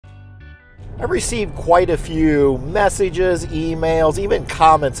I've received quite a few messages, emails, even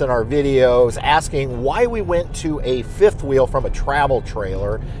comments in our videos asking why we went to a fifth wheel from a travel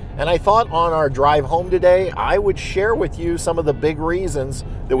trailer. And I thought on our drive home today, I would share with you some of the big reasons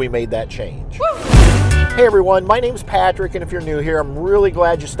that we made that change. Woo! Hey everyone, my name's Patrick, and if you're new here, I'm really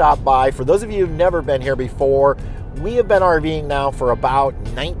glad you stopped by. For those of you who've never been here before, we have been RVing now for about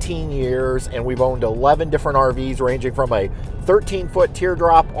 19 years, and we've owned 11 different RVs ranging from a 13-foot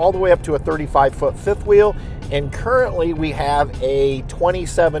teardrop all the way up to a 35-foot fifth wheel. And currently we have a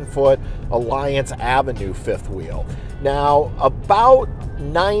 27-foot Alliance Avenue fifth wheel. Now, about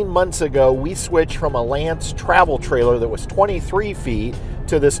 9 months ago, we switched from a Lance travel trailer that was 23 feet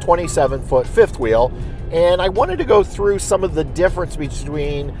to this 27-foot fifth wheel. And I wanted to go through some of the difference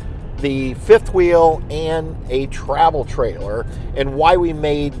between the fifth wheel and a travel trailer and why we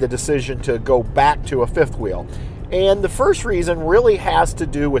made the decision to go back to a fifth wheel. And the first reason really has to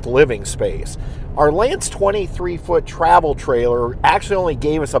do with living space. Our Lance 23-foot travel trailer actually only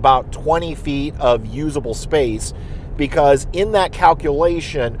gave us about 20 feet of usable space, because in that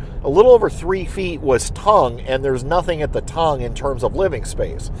calculation, a little over 3 feet was tongue, and there's nothing at the tongue in terms of living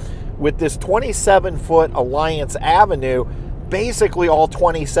space. With this 27-foot Alliance Avenue, basically all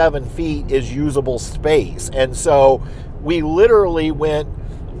 27 feet is usable space. And so we literally went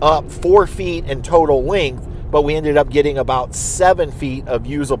up 4 feet in total length, but we ended up getting about 7 feet of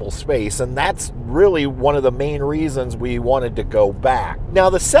usable space. And that's really one of the main reasons we wanted to go back. Now,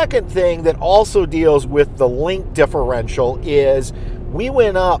 the second thing that also deals with the length differential is we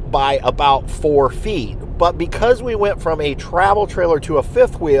went up by about 4 feet, but because we went from a travel trailer to a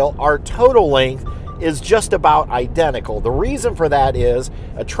fifth wheel, our total length is just about identical. The reason for that is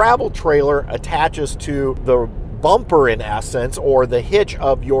a travel trailer attaches to the bumper, in essence, or the hitch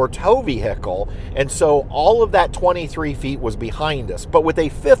of your tow vehicle, and so all of that 23 feet was behind us. But with a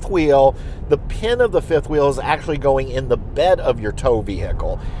fifth wheel, the pin of the fifth wheel is actually going in the bed of your tow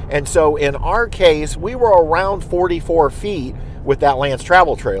vehicle. And so in our case, we were around 44 feet with that Lance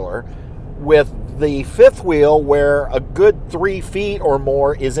travel trailer. With the fifth wheel, where a good 3 feet or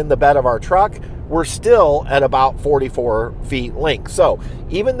more is in the bed of our truck, we're still at about 44 feet length. So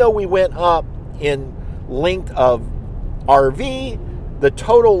even though we went up in length of RV, the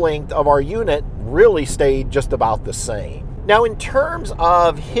total length of our unit really stayed just about the same. Now, in terms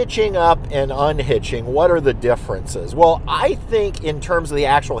of hitching up and unhitching, what are the differences? Well, I think in terms of the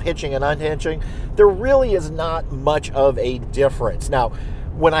actual hitching and unhitching, there really is not much of a difference. Now,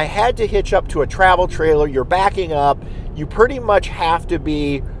 when I had to hitch up to a travel trailer, you're backing up, you pretty much have to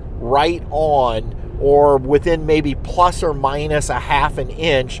be right on or within maybe plus or minus a half an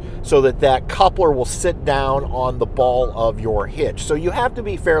inch so that that coupler will sit down on the ball of your hitch. So you have to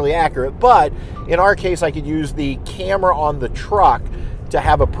be fairly accurate, but in our case, I could use the camera on the truck to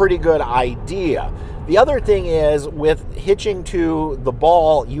have a pretty good idea. The other thing is, with hitching to the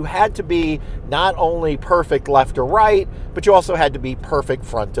ball, you had to be not only perfect left to right, but you also had to be perfect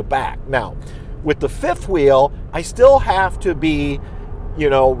front to back. Now, with the fifth wheel, I still have to be,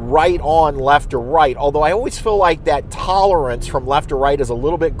 right on left to right, although I always feel like that tolerance from left to right is a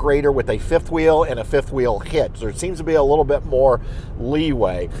little bit greater with a fifth wheel and a fifth wheel hitch. There seems to be a little bit more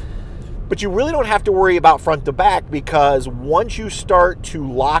leeway. But you really don't have to worry about front to back, because once you start to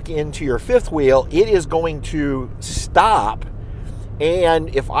lock into your fifth wheel, it is going to stop.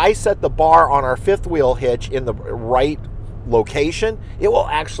 And if I set the bar on our fifth wheel hitch in the right location, it will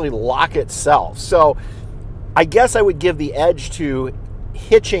actually lock itself. So I guess I would give the edge to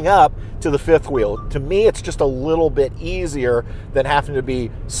hitching up to the fifth wheel. To me, it's just a little bit easier than having to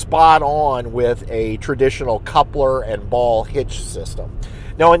be spot on with a traditional coupler and ball hitch system.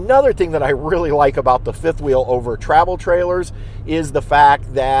 Now, another thing that I really like about the fifth wheel over travel trailers is the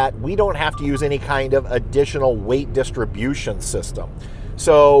fact that we don't have to use any kind of additional weight distribution system.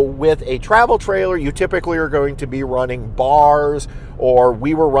 So with a travel trailer, you typically are going to be running bars, or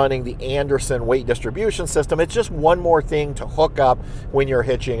we were running the Anderson weight distribution system. It's just one more thing to hook up when you're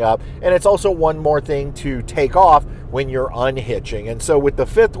hitching up, and it's also one more thing to take off when you're unhitching. And so with the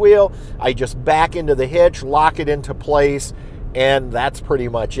fifth wheel, I just back into the hitch, lock it into place, and that's pretty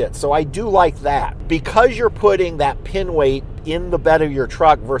much it. So I do like that. Because you're putting that pin weight in the bed of your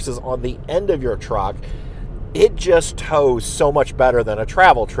truck versus on the end of your truck, it just tows so much better than a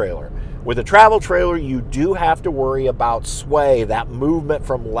travel trailer. With a travel trailer, you do have to worry about sway, that movement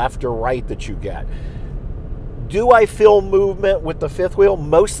from left to right that you get. Do I feel movement with the fifth wheel?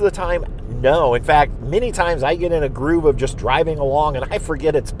 Most of the time, no. In fact, many times I get in a groove of just driving along and I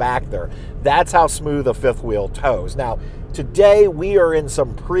forget it's back there. That's how smooth a fifth wheel tows. Now, today we are in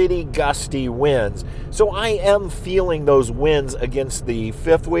some pretty gusty winds, so I am feeling those winds against the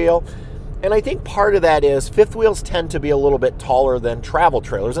fifth wheel. And I think part of that is fifth wheels tend to be a little bit taller than travel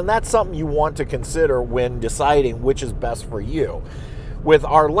trailers, and that's something you want to consider when deciding which is best for you. With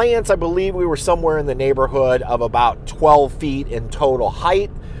our Lance, I believe we were somewhere in the neighborhood of about 12 feet in total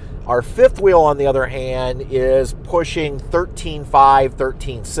height. Our fifth wheel, on the other hand, is pushing 13.5,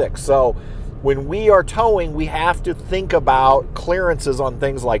 13.6. So when we are towing, we have to think about clearances on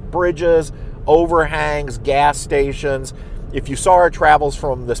things like bridges, overhangs, gas stations. If you saw our travels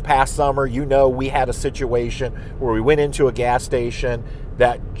from this past summer, you know we had a situation where we went into a gas station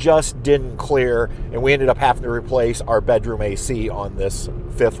that just didn't clear, and we ended up having to replace our bedroom AC on this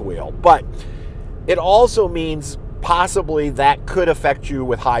fifth wheel. But it also means possibly that could affect you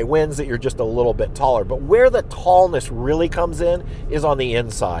with high winds, that you're just a little bit taller. But where the tallness really comes in is on the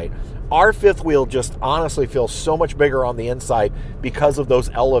inside. Our fifth wheel just honestly feels so much bigger on the inside because of those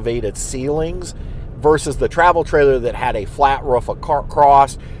elevated ceilings versus the travel trailer that had a flat roof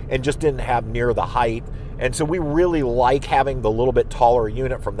across and just didn't have near the height. And so we really like having the little bit taller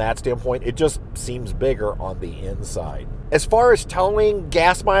unit from that standpoint. It just seems bigger on the inside. As far as towing,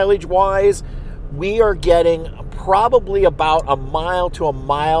 gas mileage wise, we are getting probably about a mile to a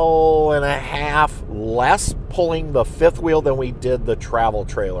mile and a half less pulling the fifth wheel than we did the travel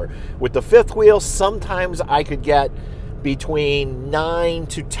trailer. With the fifth wheel, sometimes I could get between 9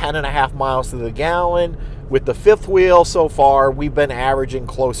 to 10.5 miles to the gallon. With the fifth wheel so far, we've been averaging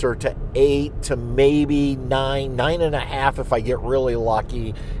closer to 8 to maybe 9, 9.5 if I get really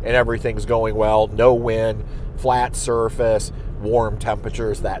lucky and everything's going well. No wind, flat surface, warm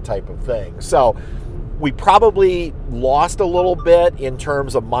temperatures, that type of thing. So we probably lost a little bit in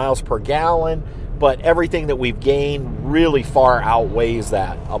terms of miles per gallon, but everything that we've gained really far outweighs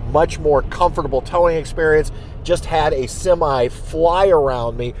that. A much more comfortable towing experience. Just had a semi fly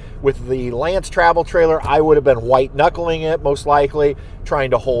around me. With the Lance travel trailer, I would have been white knuckling it most likely, trying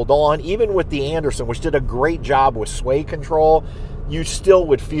to hold on. Even with the Anderson, which did a great job with sway control, you still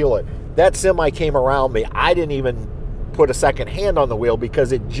would feel it. That semi came around me. I didn't even put a second hand on the wheel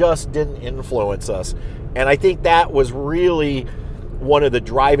because it just didn't influence us. And I think that was really one of the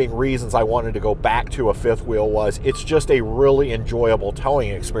driving reasons I wanted to go back to a fifth wheel. Was it's just a really enjoyable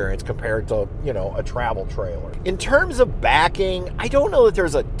towing experience compared to, you know, a travel trailer. In terms of backing, I don't know that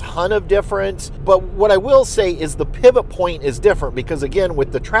there's a ton of difference, but what I will say is the pivot point is different because, again,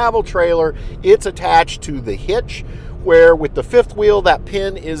 with the travel trailer, it's attached to the hitch, where with the fifth wheel, that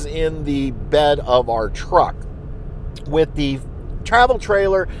pin is in the bed of our truck. With the travel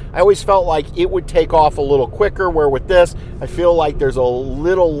trailer, I always felt like it would take off a little quicker, where with this, I feel like there's a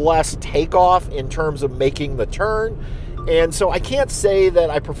little less takeoff in terms of making the turn. And so I can't say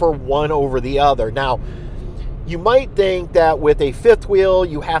that I prefer one over the other. Now, you might think that with a fifth wheel,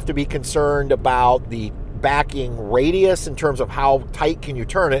 you have to be concerned about the backing radius in terms of how tight can you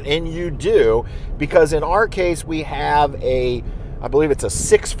turn it, and you do, because in our case, we have I believe it's a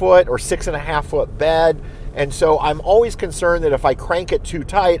 6 foot or 6.5 foot bed. And so I'm always concerned that if I crank it too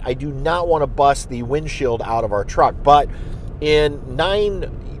tight, I do not want to bust the windshield out of our truck. But in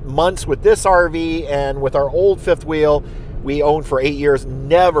 9 months with this RV and with our old fifth wheel we owned for 8 years,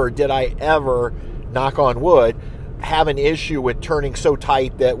 never did I ever, knock on wood, have an issue with turning so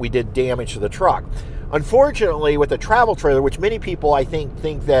tight that we did damage to the truck. Unfortunately, with a travel trailer, which many people I think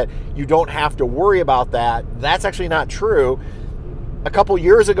that you don't have to worry about that, that's actually not true. A couple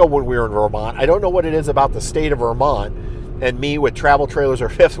years ago when we were in Vermont, I don't know what it is about the state of Vermont and me with travel trailers or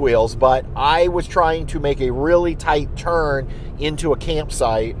fifth wheels, but I was trying to make a really tight turn into a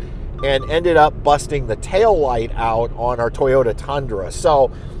campsite and ended up busting the tail light out on our Toyota Tundra.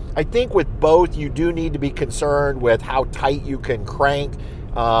 So I think with both, you do need to be concerned with how tight you can crank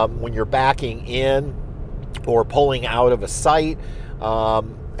when you're backing in or pulling out of a site.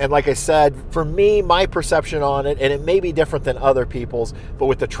 And like I said, for me, my perception on it, and it may be different than other people's, but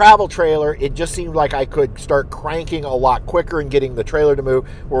with the travel trailer, it just seemed like I could start cranking a lot quicker and getting the trailer to move,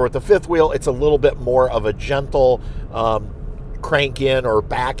 where with the fifth wheel, it's a little bit more of a gentle crank in or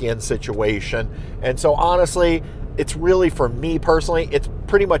back in situation. And so honestly, it's really, for me personally, it's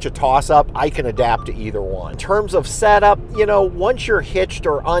pretty much a toss-up. I can adapt to either one. In terms of setup, you know, once you're hitched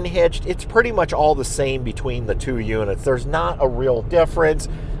or unhitched, it's pretty much all the same between the two units. There's not a real difference.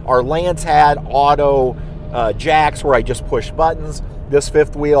 Our Lance had auto jacks where I just push buttons. This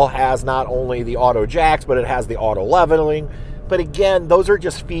fifth wheel has not only the auto jacks, but it has the auto leveling. But again, those are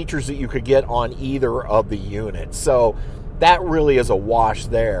just features that you could get on either of the units. So that really is a wash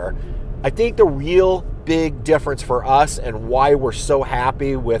there. I think the real big difference for us and why we're so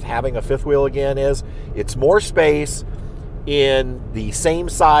happy with having a fifth wheel again is it's more space in the same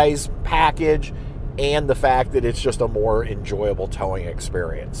size package, and the fact that it's just a more enjoyable towing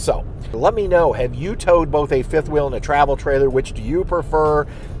experience. So let me know, have you towed both a fifth wheel and a travel trailer? Which do you prefer?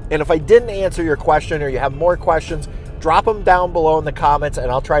 And if I didn't answer your question or you have more questions, drop them down below in the comments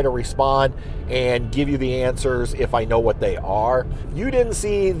and I'll try to respond and give you the answers if I know what they are. If you didn't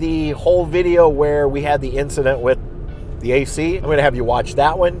see the whole video where we had the incident with the AC, I'm going to have you watch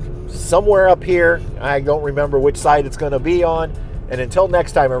that one somewhere up here. I don't remember which side it's going to be on. And until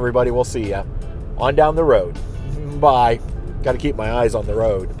next time, everybody, we'll see ya on down the road. Bye. Got to keep my eyes on the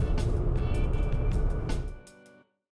road.